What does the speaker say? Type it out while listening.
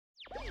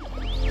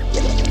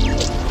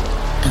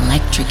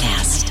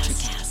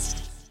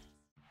Electrocast.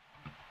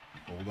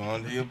 Hold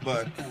on to your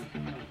butt.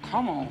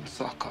 Come on,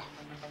 sucker.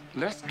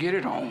 Let's get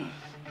it on.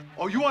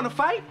 Oh, you want to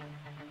fight?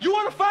 You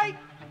want to fight?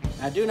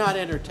 I do not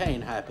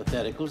entertain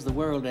hypotheticals. The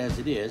world as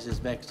it is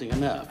vexing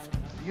enough.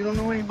 You don't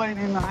know anybody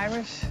named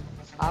Iris?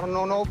 I don't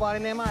know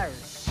nobody named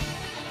Iris.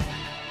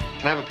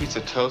 Can I have a piece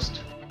of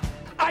toast?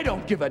 I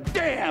don't give a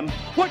damn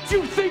what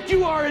you think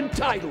you are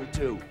entitled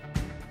to.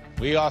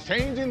 We are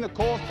changing the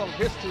course of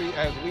history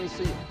as we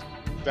see it.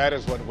 That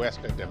is what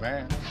Western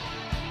demands.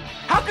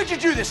 How could you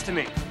do this to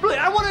me? Really,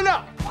 I want to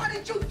know. Why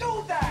did you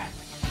do that?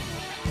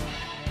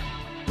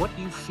 What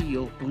you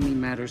feel only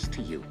matters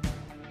to you.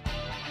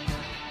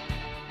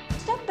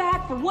 Step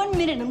back for 1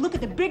 minute and look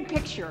at the big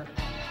picture.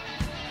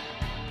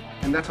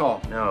 And that's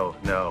all? No,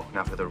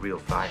 not for the real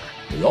fire.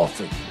 We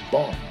offer you a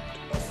bond,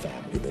 a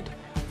family that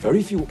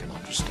very few can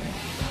understand.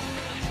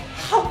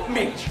 Help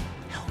me.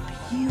 Help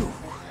you.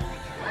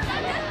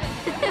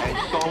 And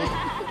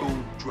don't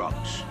do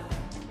drugs.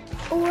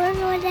 Or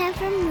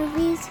Whatever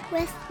Movies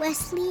with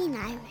Wesley and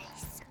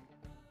Iris.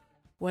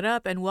 What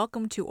up, and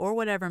welcome to Or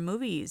Whatever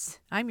Movies.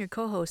 I'm your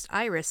co-host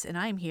Iris, and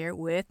I'm here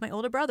with my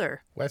older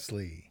brother,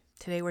 Wesley.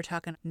 Today we're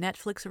talking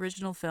Netflix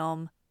original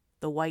film,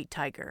 The White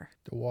Tiger.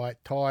 The White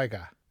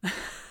Tiger.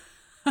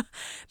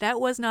 That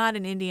was not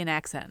an Indian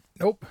accent.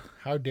 Nope.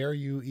 How dare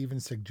you even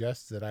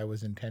suggest that I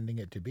was intending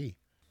it to be?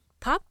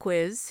 Pop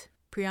quiz.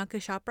 Priyanka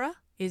Chopra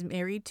is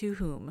married to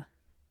whom?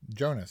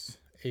 Jonas.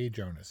 A.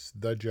 Jonas.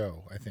 The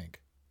Joe, I think.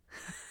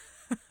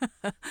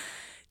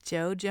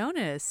 Joe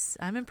Jonas.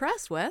 I'm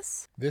impressed,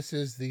 Wes. This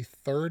is the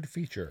third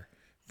feature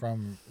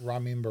from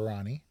Ramin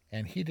Bahrani,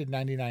 and he did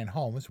 99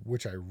 Homes,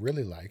 which I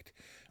really liked.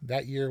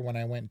 That year when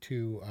I went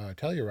to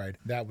Telluride,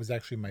 that was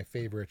actually my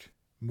favorite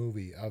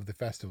movie of the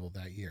festival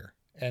that year.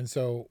 And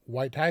so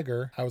White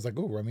Tiger, I was like,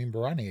 oh, Ramin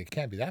Bahrani, it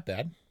can't be that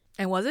bad.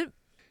 And was it?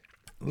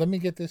 Let me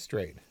get this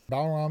straight.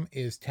 Balram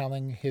is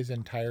telling his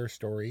entire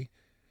story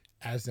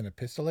as an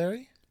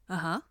epistolary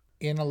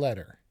in a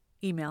letter.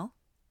 Email.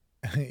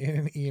 In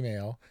an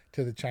email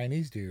to the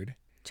Chinese dude.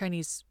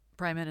 Chinese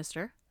Prime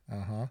Minister.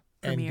 And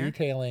Premier.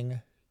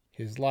 detailing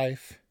his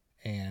life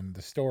and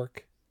the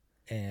stork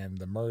and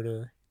the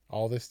murder,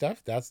 all this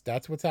stuff.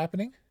 That's what's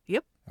happening?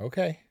 Yep.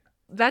 Okay.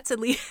 That's at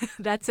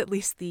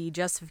least the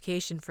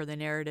justification for the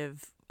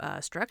narrative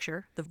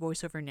structure, the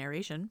voiceover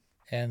narration.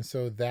 And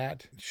so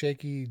that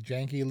shaky,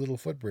 janky little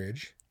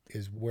footbridge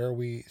is where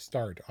we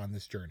start on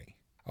this journey.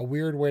 A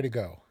weird way to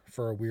go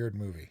for a weird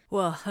movie.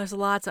 Well, there's a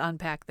lot to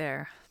unpack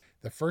there.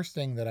 The first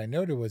thing that I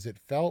noted was it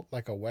felt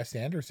like a Wes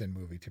Anderson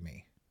movie to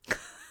me.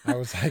 I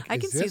was like, I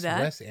is can see this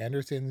that. Wes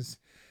Anderson's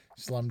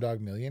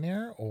Slumdog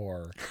Millionaire?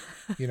 Or,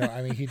 he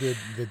did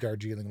the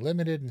Darjeeling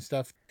Limited and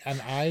stuff.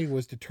 And I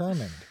was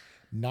determined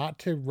not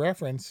to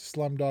reference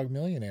Slumdog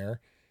Millionaire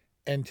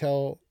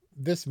until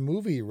this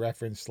movie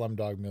referenced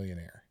Slumdog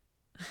Millionaire.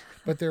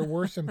 But there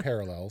were some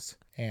parallels,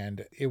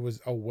 and it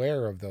was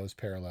aware of those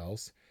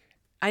parallels.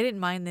 I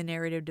didn't mind the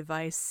narrative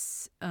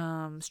device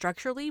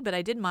structurally, but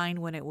I did mind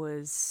when it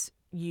was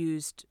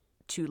used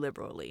too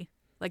liberally.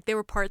 Like there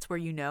were parts where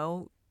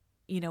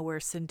where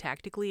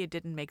syntactically it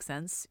didn't make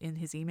sense in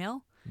his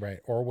email. Right.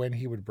 Or when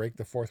he would break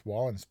the fourth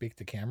wall and speak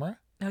to camera.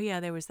 Oh yeah,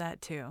 there was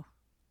that too.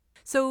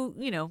 So,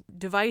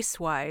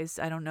 device-wise,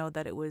 I don't know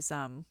that it was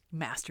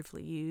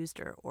masterfully used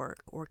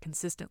or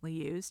consistently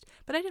used,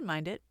 but I didn't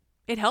mind it.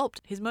 It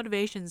helped. His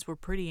motivations were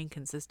pretty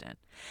inconsistent.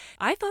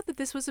 I thought that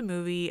this was a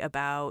movie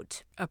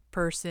about a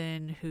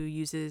person who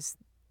uses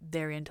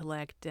their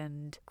intellect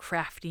and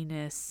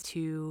craftiness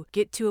to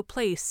get to a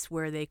place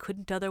where they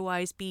couldn't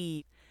otherwise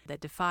be,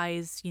 that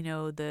defies,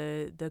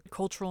 the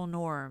cultural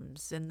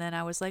norms. And then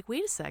I was like,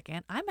 wait a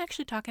second, I'm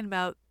actually talking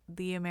about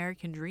the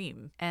American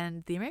dream.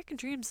 And the American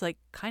dream's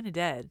kind of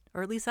dead.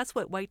 Or at least that's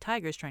what White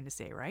Tiger is trying to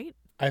say, right?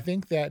 I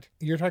think that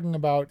you're talking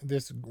about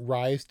this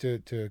rise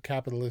to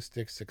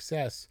capitalistic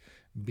success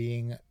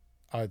being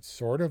a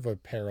sort of a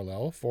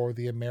parallel for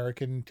the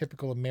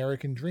typical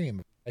American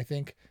dream. I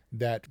think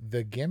that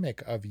the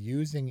gimmick of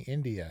using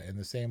India in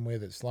the same way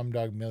that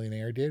Slumdog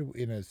Millionaire did,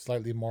 in a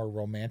slightly more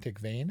romantic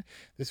vein,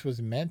 this was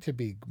meant to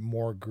be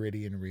more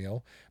gritty and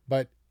real,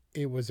 but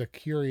it was a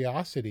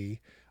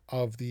curiosity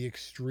of the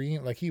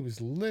extreme, he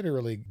was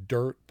literally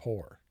dirt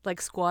poor.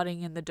 Like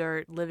squatting in the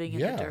dirt, living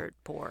in the dirt,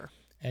 poor.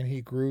 And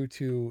he grew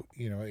to,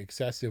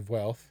 excessive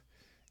wealth,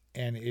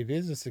 and it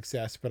is a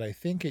success, but I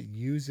think it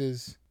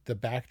uses the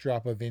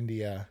backdrop of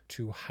India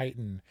to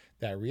heighten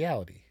that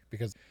reality,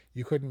 because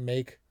you couldn't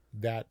make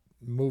that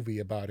movie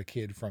about a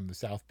kid from the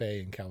South Bay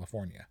in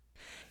California.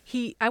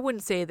 I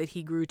wouldn't say that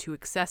he grew to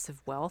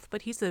excessive wealth,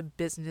 but he's a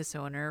business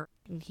owner,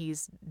 and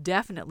he's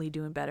definitely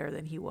doing better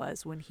than he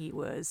was when he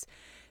was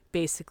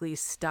basically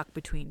stuck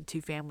between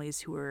two families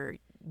who were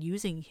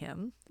using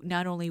him.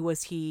 Not only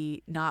was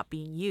he not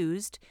being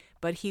used,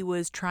 but he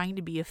was trying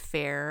to be a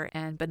fair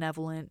and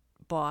benevolent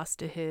boss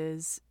to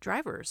his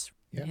drivers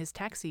in his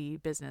taxi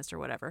business or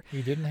whatever.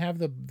 He didn't have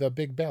the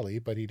big belly,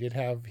 but he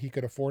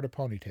could afford a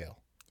ponytail.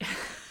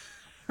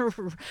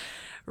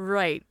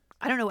 Right.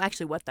 I don't know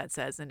actually what that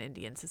says in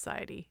Indian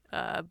society,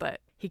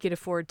 but he could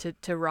afford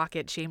to rock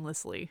it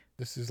shamelessly.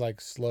 This is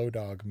like Slow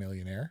Dog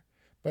Millionaire,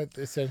 but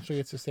essentially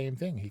it's the same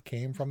thing. He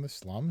came from the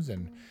slums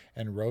and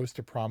rose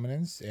to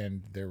prominence,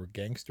 and there were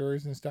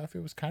gangsters and stuff.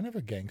 It was kind of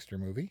a gangster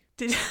movie.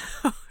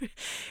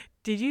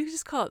 Did you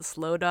just call it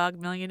Slow Dog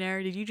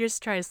Millionaire? Did you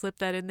just try to slip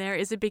that in there?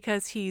 Is it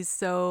because he's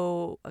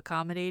so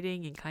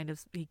accommodating and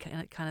he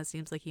kind of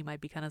seems like he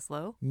might be kind of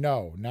slow?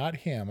 No, not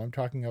him. I'm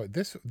talking about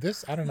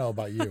this. I don't know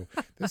about you.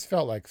 This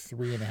felt like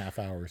 3.5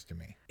 hours to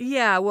me.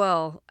 Yeah,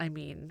 well, I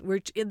mean,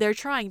 they're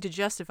trying to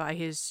justify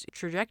his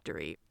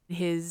trajectory,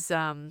 his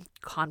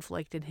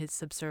conflict and his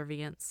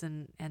subservience,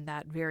 and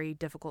that very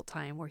difficult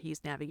time where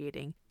he's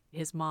navigating.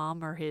 His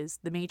mom, or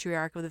the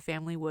matriarch of the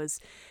family, was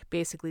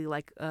basically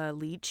like a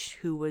leech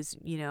who was,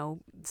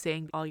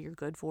 saying all you're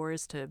good for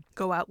is to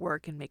go out,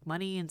 work, and make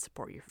money and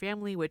support your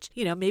family, which,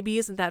 maybe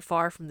isn't that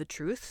far from the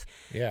truth.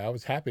 Yeah, I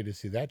was happy to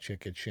see that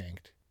chick get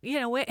shanked.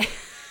 In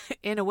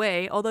a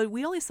way, although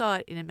we only saw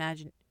it in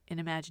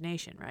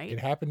imagination, right? It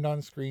happened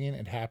on screen.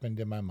 It happened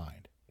in my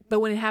mind. But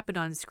when it happened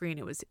on screen,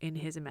 it was in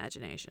his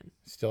imagination.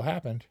 Still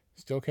happened.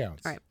 Still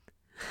counts. All right.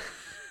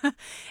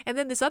 And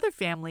then this other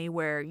family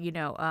where,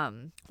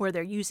 where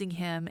they're using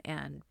him,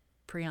 and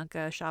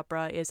Priyanka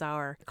Chopra is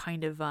our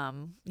kind of,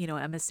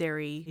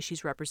 emissary.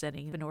 She's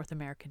representing the North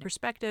American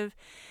perspective.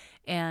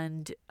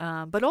 And,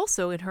 but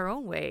also in her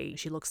own way,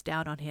 she looks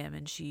down on him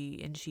and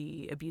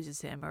she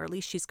abuses him, or at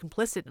least she's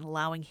complicit in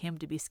allowing him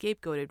to be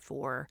scapegoated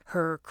for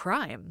her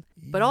crime.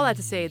 But all that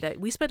to say that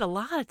we spent a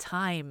lot of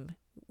time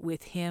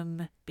with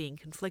him being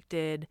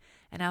conflicted,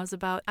 and I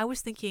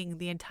was thinking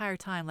the entire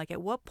time, like,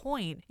 at what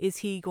point is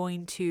he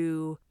going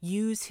to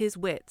use his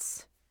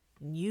wits,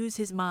 use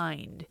his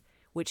mind,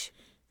 which,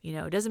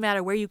 it doesn't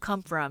matter where you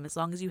come from as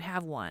long as you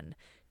have one,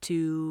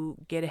 to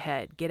get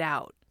ahead, get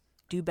out,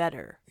 do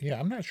better. Yeah,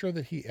 I'm not sure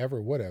that he ever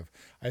would have.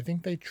 I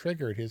think they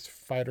triggered his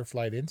fight or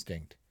flight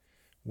instinct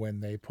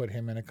when they put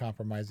him in a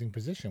compromising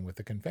position with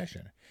the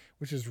confession,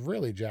 which is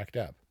really jacked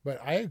up.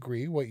 But I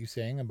agree what you're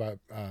saying about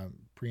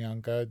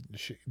Priyanka,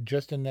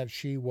 just in that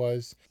she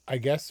was, I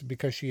guess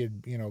because she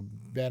had,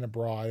 been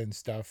abroad and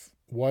stuff,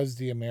 was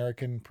the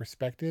American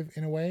perspective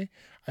in a way.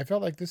 I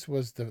felt like this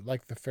was the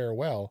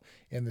farewell,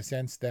 in the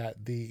sense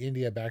that the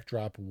India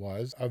backdrop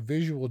was a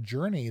visual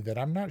journey that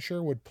I'm not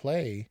sure would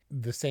play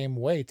the same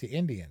way to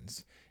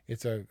Indians.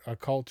 It's a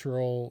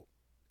cultural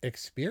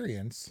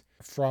experience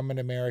from an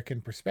American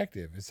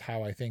perspective is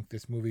how I think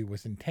this movie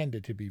was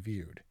intended to be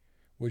viewed.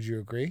 Would you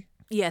agree?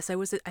 Yes,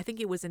 I think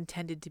it was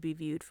intended to be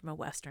viewed from a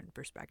Western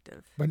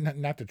perspective. But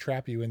not to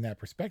trap you in that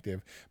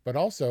perspective, but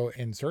also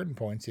in certain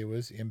points it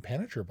was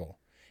impenetrable.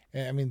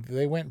 I mean,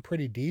 they went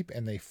pretty deep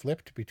and they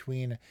flipped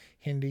between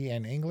Hindi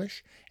and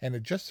English. And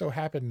it just so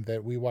happened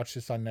that we watched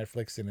this on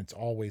Netflix and it's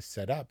always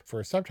set up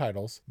for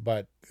subtitles.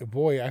 But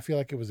boy, I feel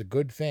like it was a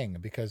good thing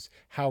because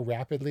how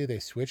rapidly they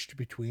switched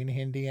between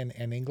Hindi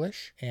and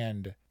English.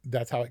 And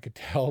that's how I could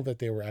tell that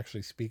they were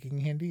actually speaking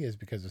Hindi, is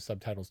because the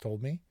subtitles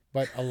told me.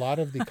 But a lot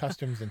of the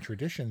customs and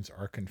traditions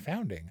are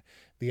confounding.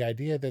 The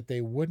idea that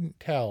they wouldn't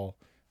tell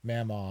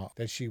Mama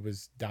that she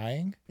was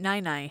dying.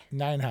 Nai.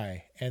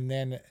 And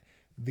then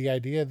the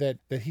idea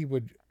that he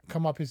would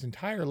come up his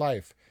entire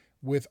life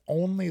with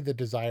only the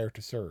desire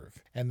to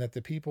serve, and that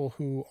the people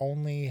who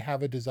only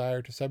have a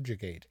desire to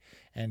subjugate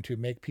and to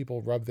make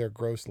people rub their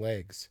gross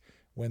legs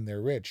when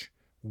they're rich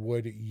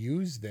would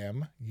use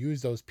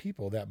those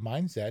people, that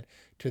mindset,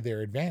 to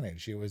their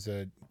advantage. It was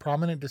a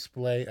prominent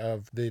display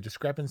of the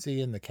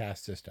discrepancy in the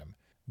caste system,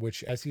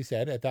 which, as he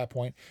said, at that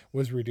point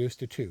was reduced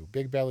to two: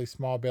 big bellies,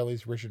 small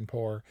bellies, rich and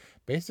poor,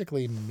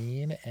 basically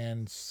mean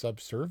and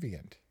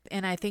subservient.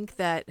 And I think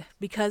that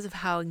because of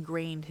how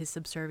ingrained his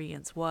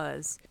subservience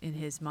was in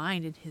his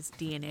mind, in his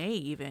DNA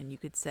even, you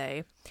could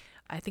say,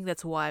 I think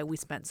that's why we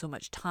spent so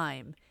much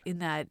time in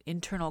that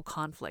internal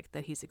conflict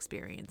that he's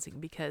experiencing,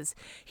 because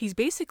he's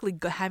basically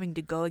having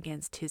to go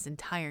against his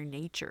entire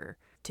nature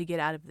to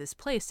get out of this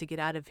place, to get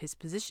out of his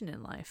position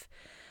in life.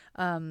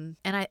 And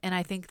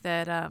I think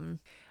that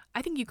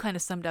I think you kind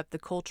of summed up the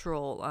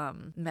cultural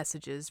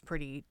messages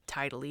pretty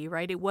tidily,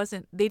 right?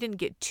 They didn't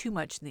get too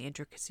much in the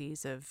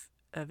intricacies of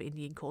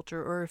Indian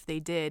culture, or if they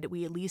did,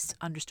 we at least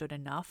understood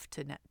enough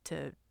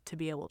to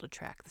be able to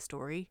track the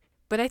story.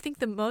 But I think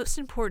the most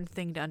important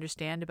thing to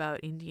understand about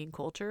Indian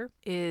culture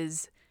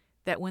is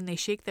that when they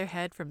shake their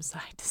head from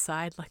side to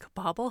side like a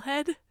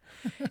bobblehead,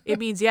 it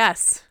means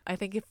yes. I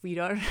think if you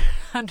don't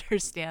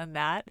understand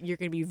that, you're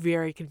going to be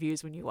very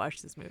confused when you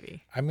watch this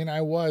movie. I mean,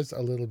 I was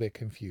a little bit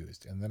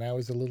confused, and then I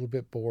was a little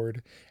bit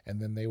bored,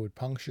 and then they would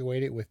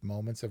punctuate it with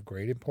moments of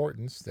great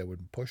importance that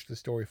would push the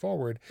story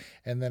forward,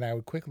 and then I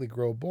would quickly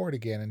grow bored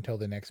again until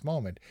the next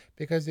moment,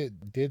 because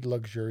it did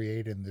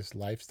luxuriate in this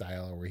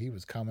lifestyle where he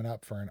was coming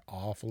up for an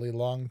awfully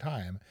long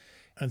time.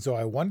 And so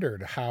I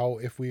wondered how,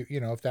 if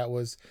that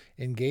was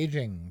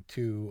engaging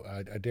to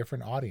a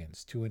different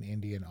audience, to an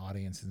Indian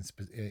audience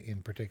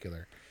in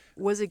particular.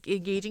 Was it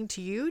engaging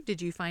to you?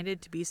 Did you find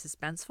it to be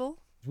suspenseful?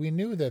 We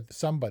knew that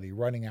somebody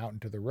running out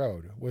into the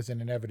road was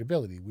an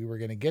inevitability. We were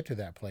going to get to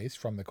that place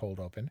from the cold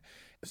open.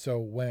 So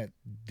when it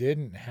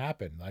didn't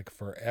happen, like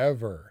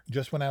forever,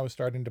 just when I was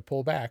starting to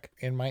pull back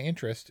in my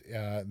interest,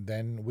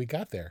 then we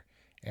got there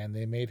and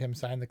they made him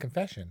sign the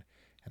confession.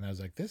 And I was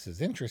like, this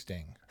is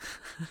interesting.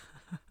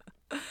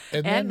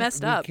 And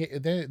messed up.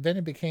 Then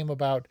it became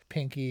about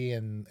Pinky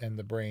and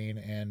the brain,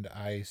 and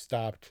I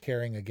stopped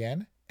caring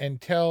again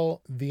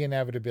until the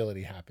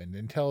inevitability happened,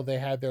 until they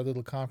had their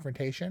little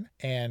confrontation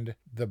and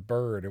the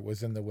bird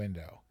was in the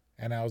window.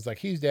 And I was like,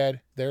 he's dead.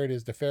 There it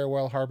is, the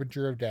farewell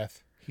harbinger of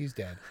death. He's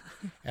dead.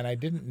 And I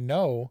didn't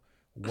know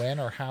when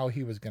or how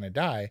he was going to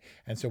die.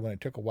 And so when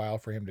it took a while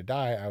for him to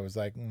die, I was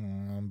like,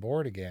 I'm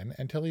bored again,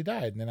 until he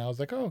died. And then I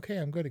was like, oh, okay,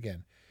 I'm good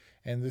again.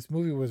 And this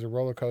movie was a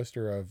roller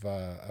coaster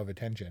of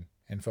attention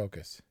and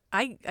focus.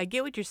 I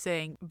get what you're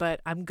saying, but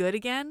I'm good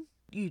again.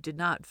 You did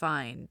not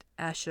find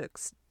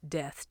Ashok's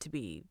death to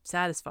be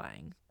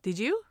satisfying, did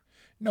you?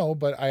 No,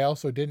 but I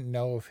also didn't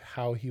know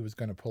how he was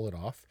going to pull it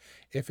off,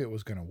 if it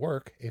was going to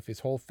work, if his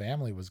whole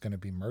family was going to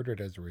be murdered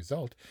as a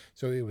result.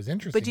 So it was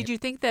interesting. But did you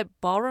think that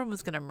Ballroom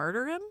was going to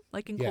murder him,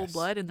 like in cold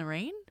blood in the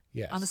rain?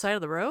 Yes. On the side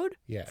of the road?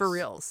 Yes. For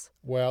reals?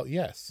 Well,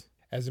 yes.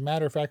 As a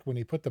matter of fact, when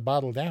he put the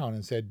bottle down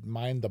and said,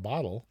 mind the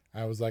bottle,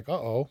 I was like,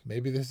 uh-oh,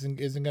 maybe this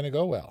isn't going to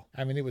go well.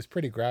 I mean, it was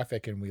pretty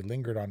graphic and we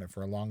lingered on it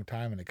for a long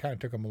time and it kind of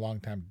took him a long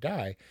time to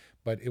die,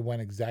 but it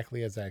went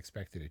exactly as I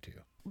expected it to.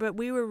 But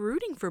we were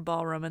rooting for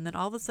Ballroom and then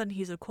all of a sudden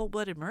he's a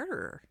cold-blooded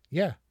murderer.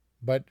 Yeah,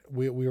 but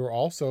we were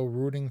also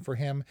rooting for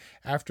him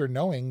after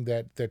knowing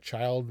that the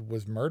child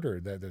was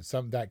murdered,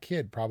 that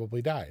kid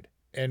probably died.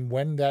 And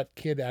when that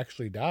kid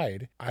actually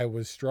died, I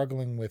was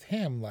struggling with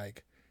him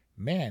like,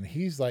 man,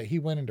 he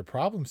went into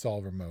problem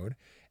solver mode,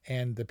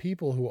 and the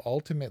people who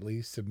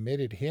ultimately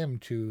submitted him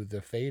to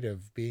the fate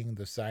of being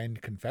the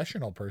signed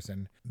confessional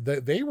person,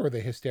 they were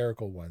the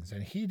hysterical ones,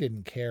 and he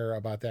didn't care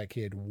about that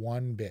kid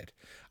one bit.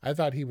 I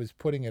thought he was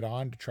putting it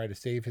on to try to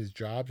save his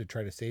job, to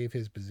try to save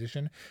his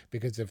position,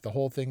 because if the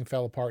whole thing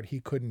fell apart, he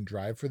couldn't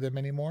drive for them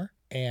anymore.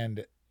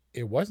 And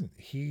it wasn't.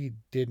 He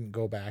didn't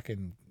go back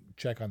and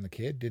check on the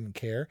kid, didn't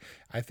care.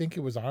 I think it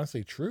was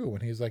honestly true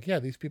when he was like, yeah,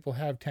 these people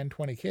have 10,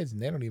 20 kids and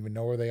they don't even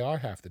know where they are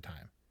half the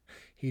time.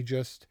 He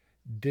just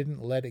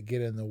didn't let it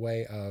get in the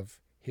way of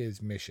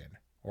his mission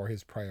or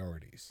his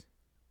priorities.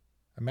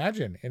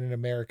 Imagine in an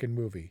American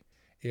movie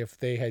if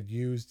they had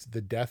used the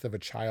death of a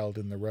child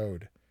in the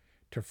road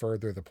to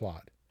further the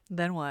plot.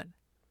 Then what?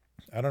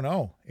 I don't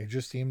know. It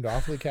just seemed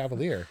awfully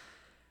cavalier.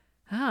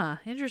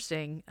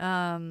 Interesting.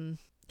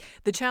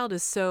 The child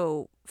is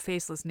so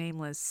faceless,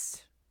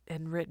 nameless,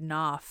 and written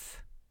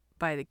off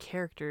by the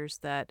characters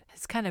that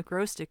it's kind of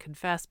gross to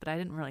confess, but I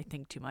didn't really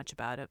think too much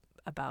about it,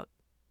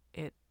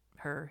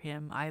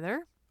 him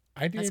either.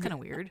 I did. That's kind of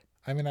weird.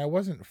 I mean, I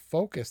wasn't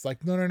focused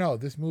like, no,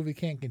 this movie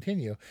can't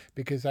continue,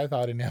 because I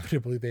thought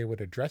inevitably they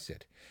would address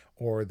it,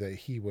 or that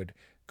he would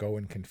go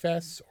and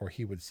confess, or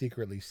he would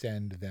secretly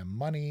send them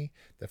money,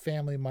 the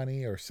family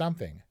money or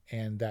something.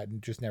 And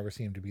that just never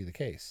seemed to be the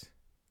case.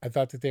 I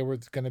thought that there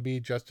was going to be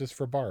justice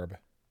for Barb.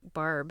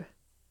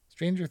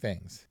 Stranger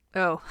Things.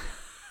 Oh,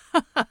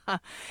 not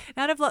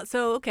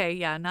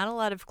a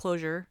lot of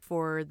closure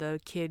for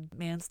the kid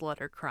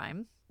manslaughter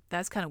crime.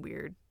 That's kind of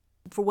weird.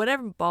 For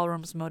whatever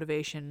Ballroom's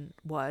motivation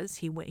was,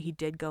 he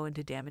did go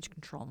into damage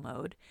control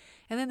mode,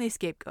 and then they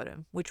scapegoat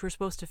him, which we're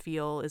supposed to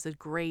feel is a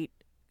great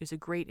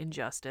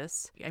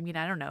injustice. I mean,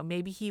 I don't know.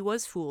 Maybe he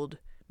was fooled.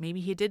 Maybe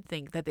he did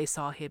think that they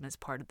saw him as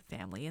part of the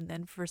family, and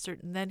then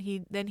then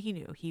he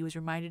knew. He was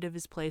reminded of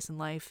his place in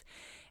life,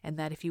 and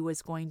that if he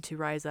was going to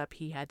rise up,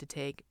 he had to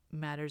take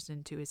matters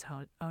into his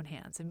own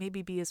hands and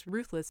maybe be as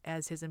ruthless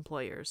as his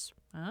employers.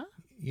 Huh?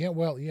 Yeah,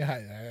 well,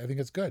 yeah, I think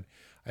it's good.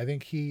 I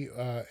think he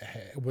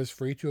was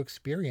free to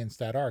experience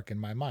that arc in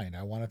my mind.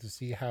 I wanted to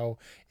see how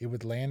it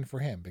would land for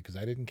him, because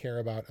I didn't care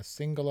about a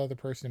single other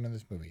person in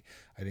this movie.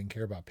 I didn't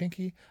care about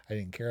Pinky. I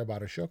didn't care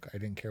about Ashok. I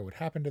didn't care what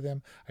happened to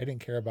them. I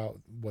didn't care about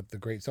what the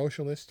great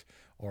socialist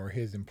or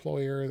his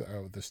employer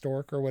or the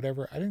stork or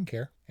whatever. I didn't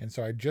care. And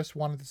so I just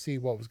wanted to see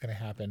what was going to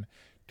happen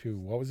to,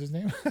 what was his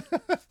name?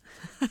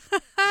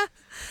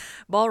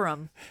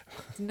 Ballroom.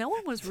 No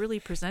one was really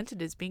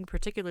presented as being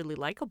particularly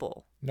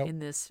likable in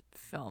this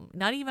film.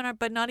 Not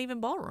even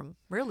Ballroom,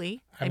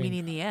 really. I mean,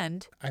 in the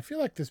end. I feel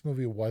like this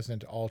movie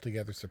wasn't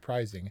altogether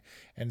surprising.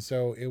 And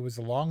so it was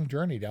a long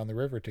journey down the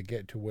river to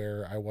get to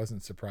where I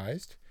wasn't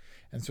surprised.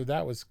 And so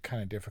that was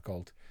kind of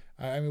difficult.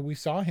 I mean, we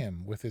saw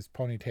him with his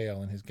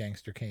ponytail and his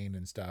gangster cane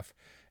and stuff.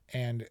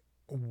 And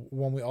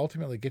when we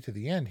ultimately get to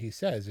the end, he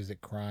says, is it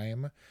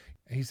crime?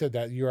 He said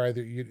that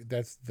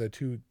that's the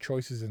two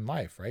choices in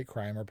life, right?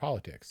 Crime or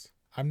politics.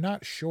 I'm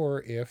not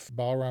sure if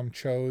Balram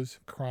chose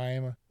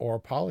crime or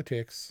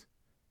politics,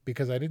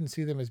 because I didn't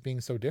see them as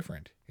being so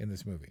different in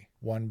this movie.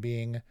 One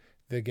being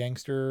the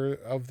gangster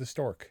of the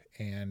stork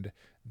and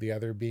the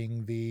other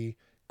being the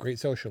great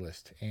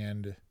socialist.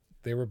 And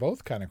they were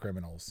both kind of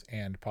criminals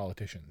and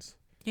politicians.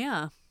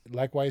 Yeah.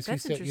 Likewise,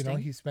 That's he said, interesting.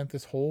 he spent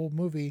this whole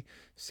movie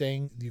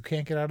saying, you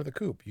can't get out of the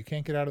coop. You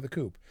can't get out of the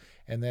coop.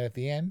 And then at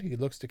the end, he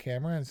looks to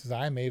camera and says,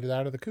 I made it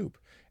out of the coop,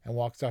 and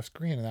walks off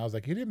screen. And I was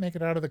like, you didn't make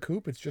it out of the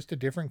coop. It's just a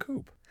different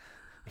coop.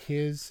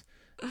 His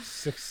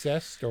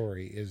success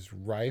story is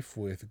rife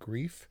with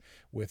grief,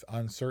 with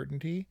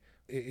uncertainty.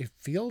 It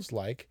feels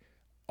like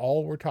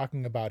all we're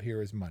talking about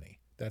here is money.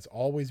 That's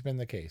always been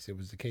the case. It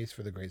was the case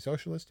for the Great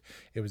Socialist.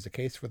 It was the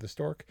case for the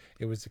Stork.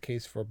 It was the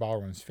case for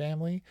Ballroom's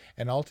family.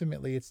 And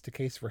ultimately, it's the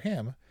case for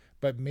him.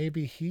 But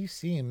maybe he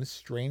seems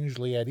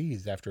strangely at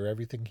ease after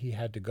everything he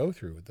had to go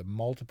through, the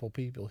multiple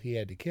people he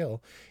had to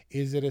kill.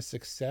 Is it a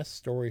success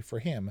story for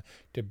him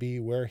to be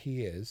where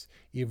he is,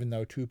 even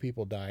though 2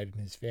 people died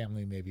and his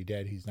family may be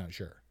dead? He's not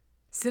sure.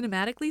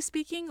 Cinematically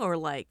speaking, or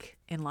like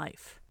in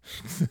life?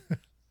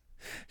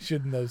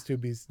 Shouldn't those two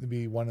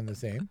be one and the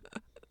same?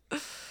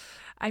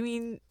 I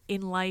mean,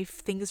 in life,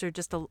 things are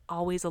just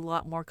always a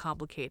lot more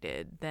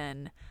complicated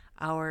than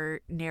our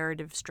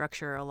narrative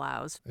structure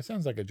allows. It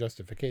sounds like a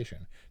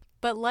justification.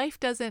 But life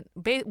doesn't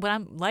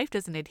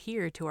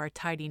adhere to our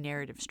tidy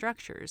narrative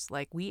structures.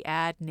 Like, we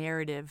add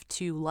narrative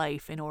to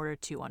life in order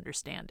to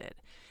understand it.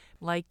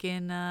 Like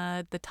in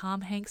the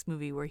Tom Hanks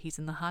movie where he's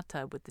in the hot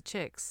tub with the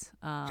chicks,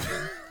 and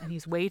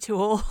he's way too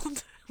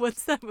old.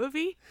 What's that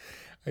movie?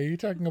 Are you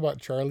talking about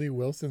Charlie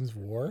Wilson's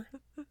War?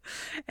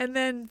 And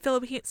then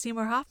Philip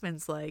Seymour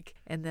Hoffman's like,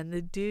 and then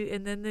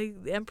the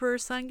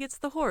emperor's son gets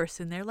the horse,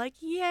 and they're like,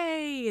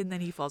 yay! And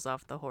then he falls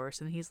off the horse,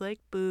 and he's like,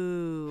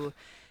 boo!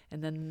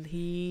 And then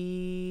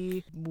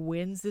he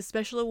wins this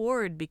special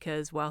award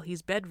because while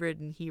he's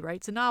bedridden, he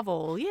writes a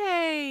novel.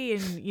 Yay!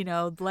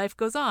 And, life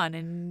goes on.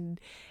 And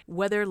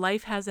whether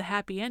life has a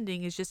happy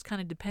ending is just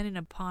kind of dependent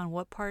upon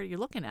what part you're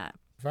looking at.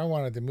 If I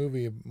wanted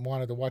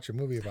to watch a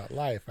movie about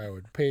life, I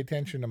would pay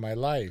attention to my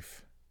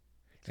life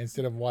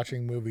instead of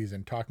watching movies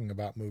and talking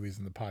about movies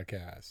in the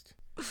podcast.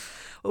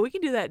 Well, we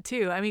can do that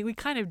too. I mean, we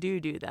kind of do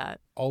that.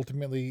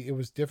 Ultimately, it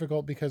was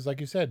difficult because, like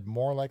you said,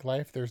 more like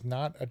life, there's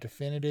not a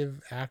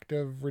definitive act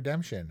of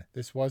redemption.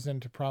 This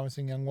wasn't a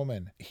promising young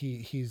woman.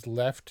 He's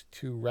left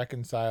to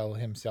reconcile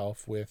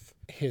himself with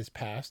his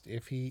past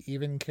if he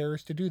even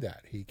cares to do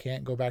that. He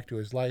can't go back to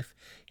his life.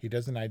 He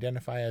doesn't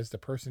identify as the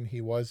person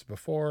he was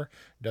before,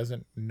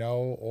 doesn't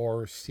know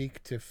or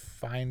seek to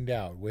find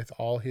out with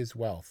all his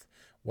wealth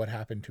what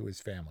happened to his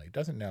family.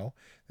 Doesn't know.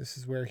 This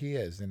is where he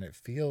is, and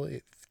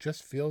it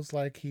just feels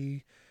like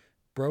he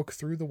broke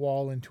through the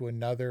wall into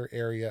another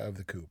area of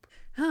the coop.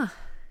 I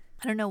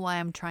don't know why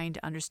I'm trying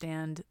to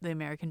understand the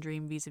American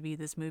dream vis-a-vis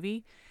this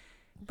movie,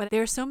 but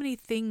there are so many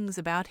things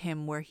about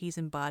him where he's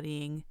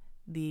embodying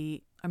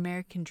the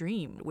American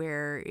dream,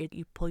 where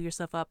you pull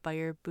yourself up by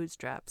your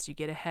bootstraps, you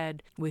get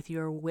ahead with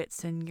your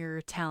wits and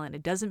your talent.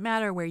 It doesn't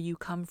matter where you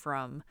come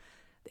from,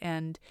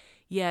 and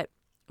yet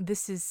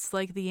this is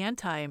like the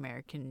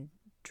anti-American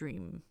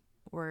dream,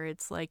 where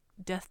it's like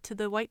death to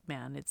the white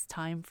man. It's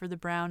time for the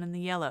brown and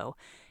the yellow,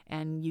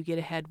 and you get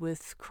ahead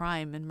with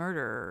crime and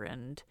murder.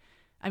 And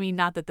I mean,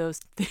 not that those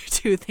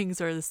 2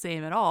 things are the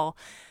same at all,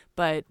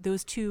 but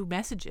those 2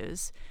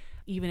 messages,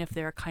 even if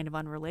they're kind of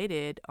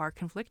unrelated, are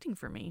conflicting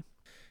for me.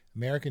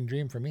 American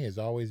dream for me has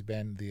always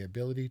been the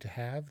ability to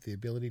have, the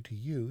ability to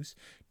use,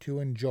 to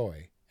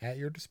enjoy at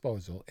your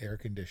disposal air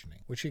conditioning,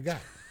 which he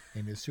got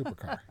in his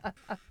supercar.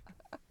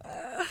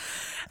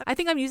 I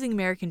think I'm using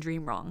American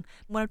dream wrong.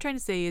 What I'm trying to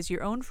say is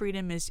your own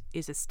freedom is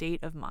a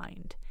state of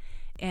mind.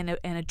 And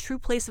a true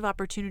place of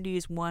opportunity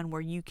is one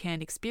where you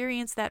can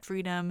experience that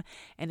freedom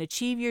and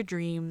achieve your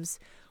dreams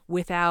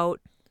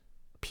without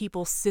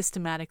people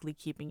systematically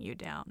keeping you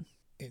down.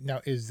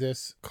 Now, is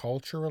this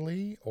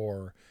culturally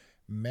or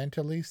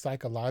mentally,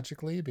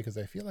 psychologically? Because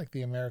I feel like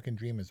the American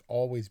dream has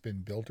always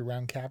been built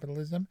around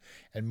capitalism,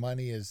 and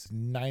money is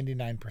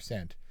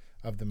 99%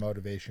 of the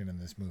motivation in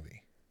this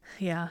movie.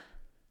 Yeah.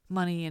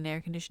 Money and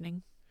air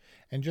conditioning.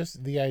 And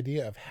just the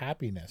idea of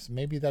happiness.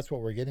 Maybe that's what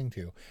we're getting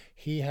to.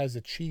 He has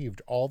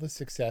achieved all the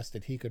success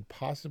that he could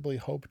possibly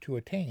hope to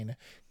attain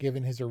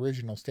given his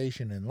original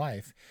station in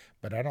life.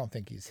 But I don't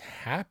think he's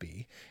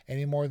happy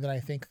any more than I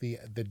think the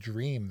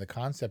dream, the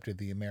concept of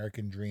the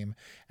American dream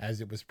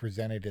as it was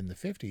presented in the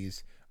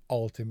 50s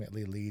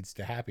ultimately leads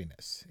to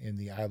happiness in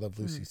the I Love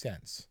Lucy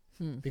sense.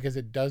 Because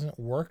it doesn't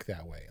work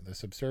that way. The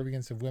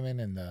subservience of women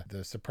and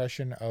the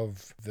suppression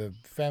of the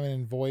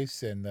feminine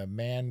voice and the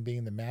man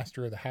being the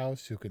master of the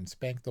house who can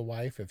spank the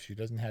wife if she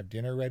doesn't have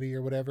dinner ready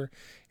or whatever.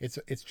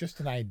 It's just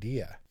an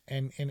idea.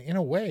 And in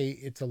a way,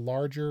 it's a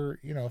larger,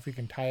 if we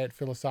can tie it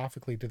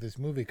philosophically to this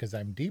movie, because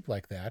I'm deep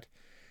like that,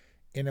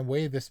 in a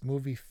way, this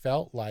movie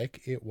felt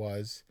like it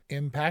was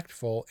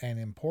impactful and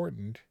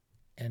important.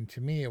 And to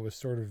me, it was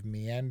sort of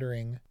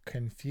meandering,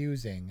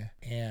 confusing,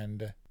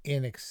 and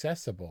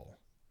inaccessible.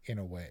 In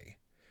a way.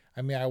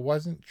 I mean, I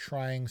wasn't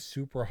trying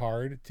super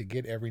hard to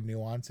get every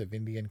nuance of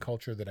Indian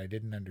culture that I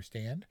didn't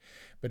understand,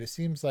 but it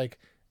seems like,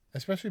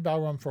 especially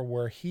Balram, for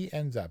where he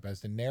ends up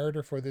as the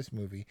narrator for this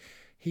movie,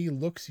 he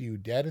looks you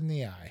dead in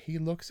the eye. He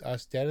looks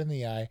us dead in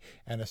the eye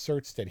and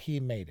asserts that he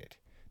made it.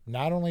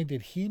 Not only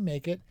did he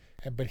make it,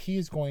 but he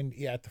is going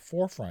at the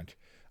forefront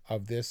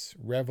of this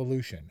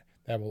revolution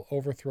that will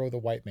overthrow the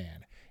white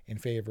man in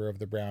favor of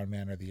the brown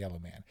man or the yellow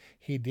man.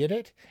 He did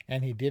it,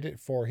 and he did it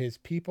for his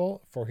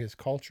people, for his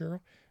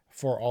culture,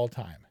 for all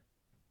time.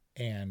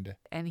 And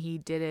he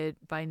did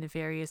it by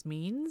nefarious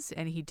means,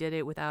 and he did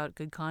it without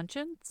good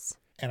conscience.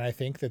 And I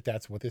think that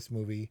that's what this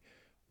movie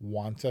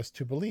wants us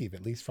to believe,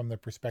 at least from the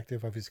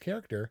perspective of his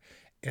character.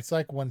 It's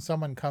like when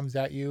someone comes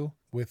at you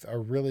with a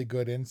really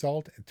good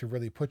insult to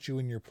really put you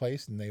in your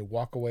place, and they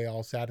walk away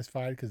all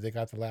satisfied because they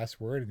got the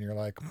last word, and you're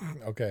like,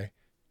 okay.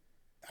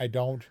 I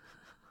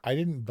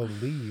didn't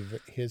believe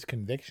his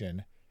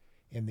conviction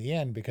in the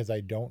end, because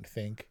I don't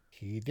think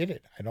he did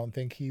it. I don't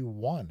think he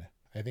won.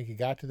 I think he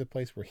got to the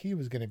place where he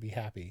was going to be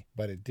happy,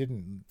 but it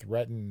didn't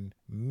threaten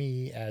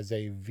me as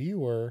a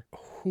viewer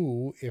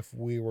who, if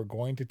we were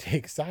going to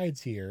take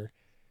sides here,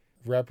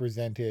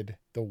 represented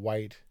the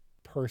white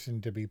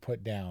person to be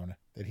put down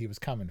that he was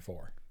coming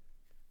for.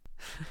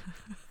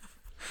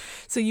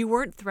 So you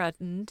weren't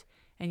threatened,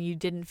 and you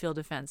didn't feel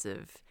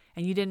defensive,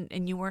 and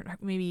you weren't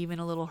maybe even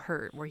a little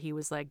hurt where he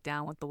was like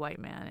down with the white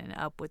man and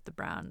up with the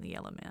brown and the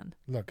yellow man.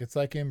 Look, it's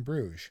like in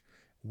Bruges.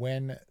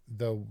 When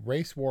the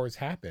race wars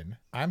happen,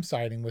 I'm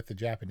siding with the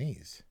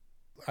Japanese.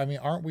 I mean,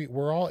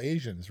 we're all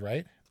Asians,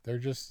 right? They're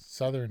just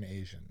Southern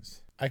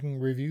Asians. I can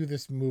review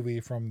this movie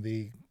from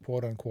the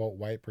quote-unquote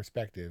white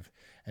perspective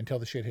until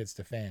the shit hits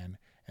the fan,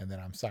 and then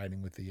I'm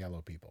siding with the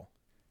yellow people.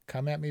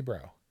 Come at me,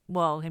 bro.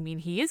 Well, I mean,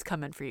 he is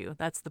coming for you.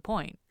 That's the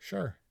point.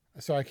 Sure.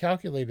 So I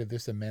calculated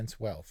this immense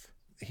wealth.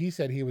 He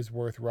said he was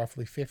worth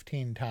roughly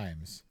 15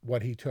 times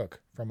what he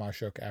took from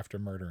Ashok after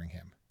murdering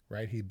him,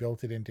 right? He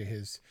built it into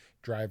his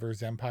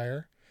driver's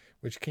empire,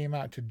 which came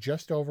out to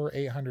just over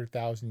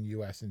 800,000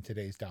 US in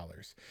today's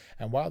dollars.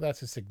 And while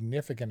that's a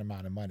significant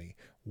amount of money,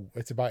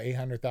 it's about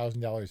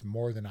 $800,000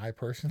 more than I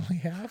personally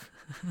have.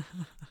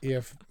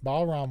 If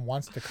Balaram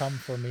wants to come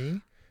for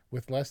me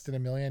with less than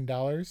 $1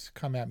 million,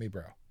 come at me,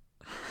 bro.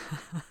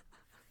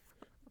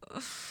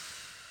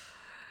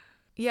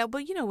 Yeah,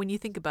 but when you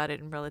think about it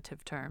in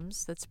relative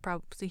terms, that's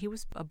probably, he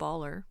was a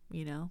baller,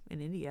 in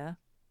India.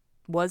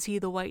 Was he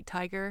the white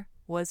tiger?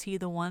 Was he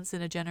the once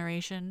in a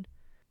generation?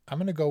 I'm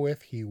going to go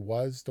with he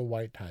was the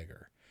white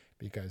tiger,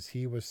 because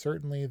he was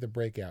certainly the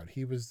breakout.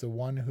 He was the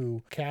one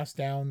who cast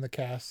down the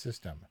caste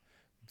system,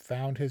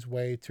 found his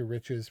way to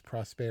riches,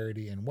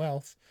 prosperity, and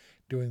wealth,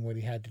 doing what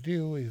he had to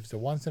do. He was a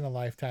once in a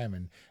lifetime,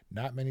 and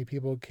not many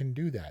people can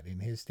do that in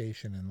his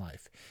station in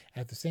life.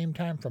 At the same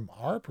time, from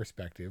our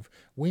perspective,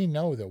 we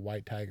know that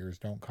white tigers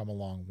don't come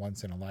along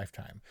once in a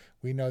lifetime.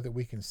 We know that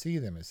we can see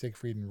them at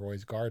Siegfried and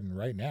Roy's garden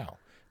right now,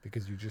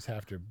 because you just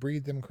have to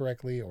breed them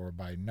correctly, or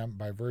by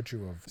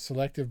virtue of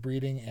selective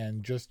breeding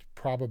and just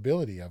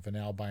probability of an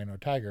albino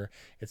tiger.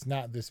 It's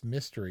not this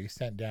mystery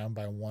sent down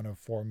by one of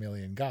 4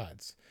 million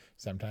gods.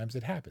 Sometimes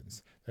it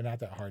happens. They're not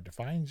that hard to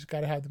find. You just got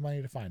to have the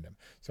money to find them.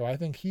 So I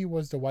think he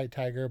was the white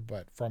tiger,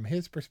 but from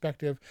his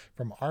perspective,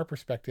 from our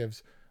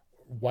perspectives,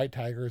 white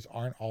tigers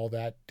aren't all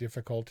that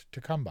difficult to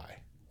come by,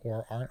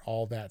 or aren't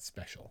all that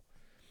special,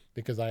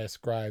 because I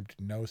ascribed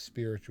no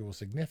spiritual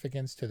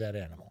significance to that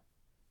animal.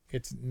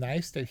 It's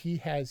nice that he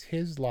has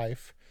his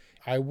life.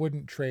 I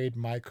wouldn't trade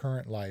my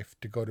current life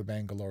to go to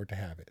Bangalore to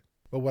have it.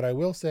 But what I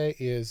will say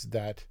is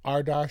that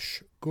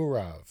Ardash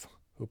Gurav,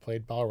 who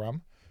played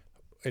Balaram,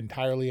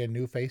 entirely a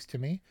new face to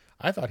me,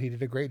 I thought he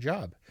did a great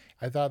job.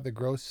 I thought the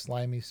gross,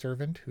 slimy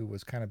servant, who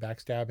was kind of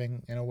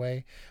backstabbing in a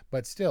way,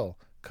 but still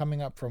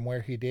coming up from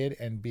where he did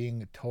and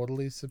being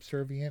totally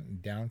subservient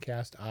and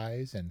downcast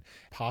eyes and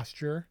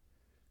posture,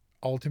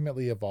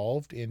 ultimately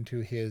evolved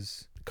into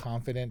his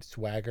confident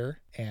swagger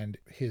and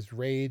his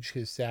rage,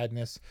 his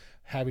sadness,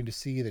 having to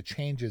see the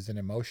changes in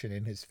emotion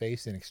in his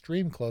face in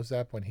extreme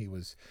close-up when he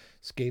was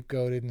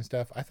scapegoated and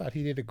stuff. I thought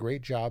he did a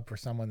great job for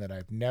someone that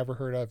I've never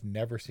heard of,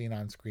 never seen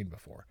on screen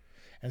before.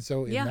 And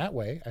so in that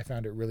way, I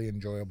found it really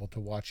enjoyable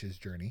to watch his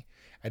journey.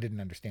 I didn't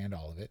understand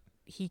all of it.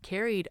 He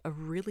carried a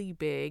really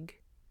big,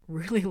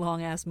 really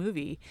long-ass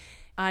movie.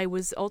 I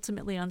was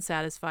ultimately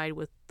unsatisfied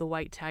with The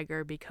White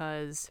Tiger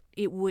because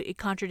it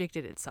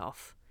contradicted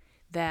itself.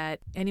 That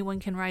anyone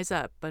can rise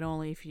up, but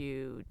only if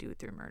you do it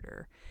through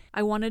murder.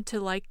 I wanted to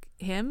like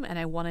him, and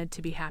I wanted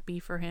to be happy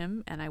for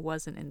him, and I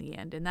wasn't in the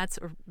end. And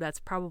that's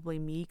probably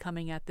me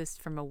coming at this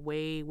from a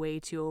way, way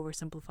too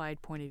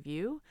oversimplified point of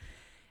view.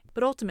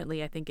 But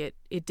ultimately, I think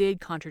it did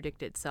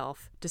contradict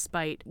itself,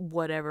 despite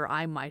whatever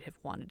I might have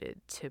wanted it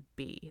to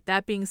be.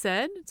 That being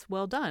said, it's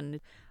well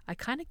done. I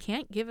kind of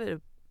can't give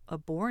it a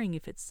boring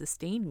if it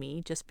sustained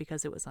me just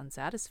because it was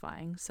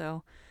unsatisfying,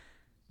 So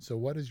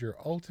what is your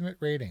ultimate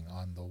rating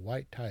on The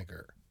White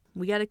Tiger?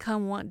 We got to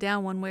come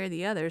down one way or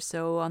the other.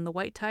 So on The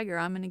White Tiger,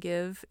 I'm going to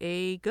give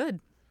a good.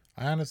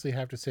 I honestly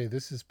have to say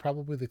this is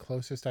probably the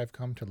closest I've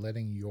come to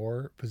letting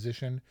your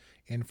position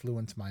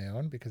influence my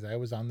own, because I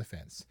was on the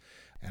fence.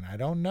 And I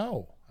don't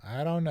know.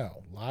 I don't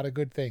know. A lot of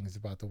good things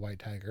about The White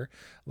Tiger.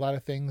 A lot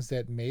of things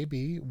that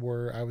maybe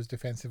I was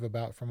defensive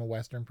about from a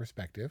Western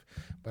perspective.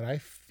 But I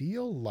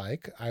feel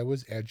like I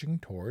was edging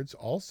towards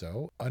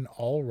also an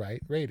all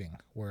right rating,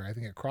 where I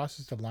think it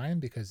crosses the line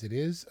because it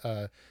is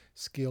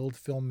skilled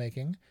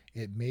filmmaking.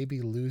 It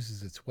maybe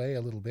loses its way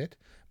a little bit,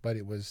 but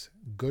it was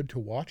good to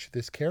watch.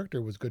 This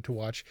character was good to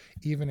watch,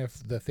 even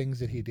if the things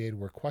that he did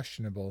were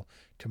questionable.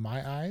 To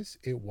my eyes,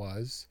 it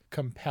was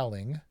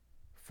compelling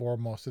for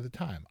most of the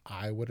time.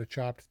 I would have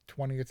chopped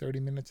 20 or 30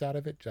 minutes out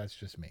of it. That's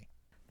just me.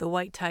 The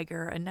White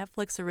Tiger, a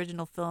Netflix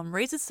original film,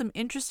 raises some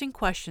interesting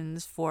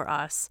questions for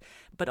us,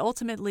 but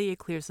ultimately it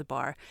clears the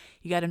bar.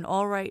 You got an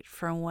all right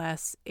from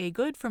Wes, a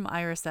good from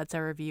Iris. That's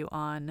our review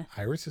on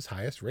Iris's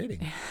highest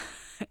rating.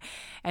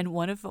 And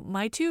one of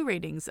my 2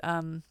 ratings.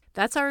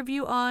 That's our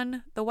review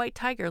on The White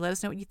Tiger. Let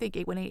us know what you think.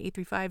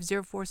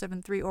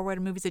 818-835-0473 or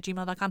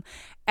whatevermovies@gmail.com,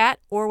 at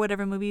or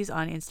whatever movies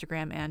on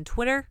Instagram and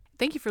Twitter.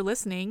 Thank you for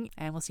listening,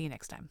 and we'll see you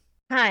next time.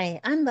 Hi,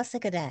 I'm Lessa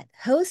Godet,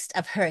 host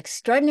of Her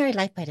Extraordinary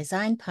Life by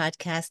Design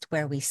podcast,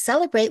 where we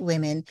celebrate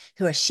women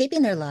who are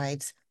shaping their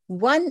lives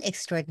one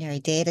extraordinary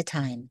day at a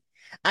time.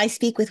 I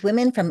speak with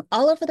women from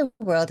all over the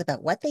world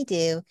about what they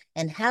do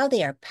and how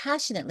they are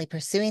passionately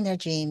pursuing their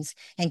dreams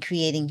and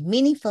creating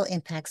meaningful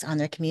impacts on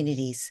their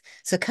communities.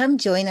 So come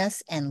join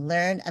us and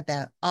learn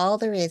about all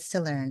there is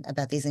to learn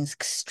about these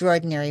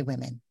extraordinary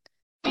women.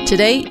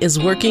 Today is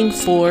working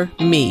for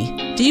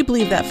me. Do you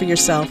believe that for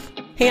yourself?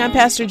 Hey, I'm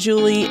Pastor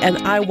Julie, and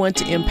I want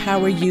to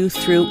empower you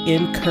through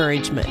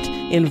encouragement.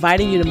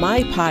 Inviting you to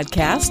my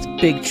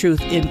podcast, Big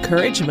Truth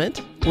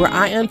Encouragement, where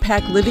I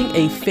unpack living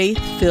a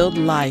faith-filled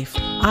life.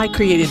 I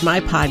created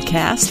my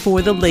podcast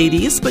for the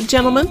ladies, but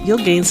gentlemen, you'll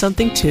gain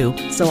something too.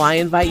 So I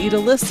invite you to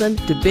listen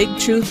to Big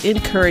Truth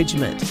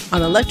Encouragement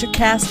on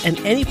Electricast and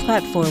any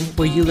platform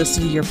where you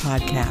listen to your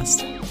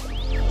podcast.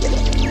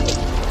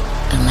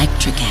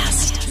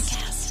 Electricast.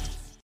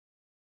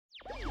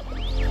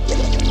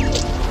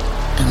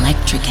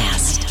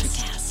 Electricast.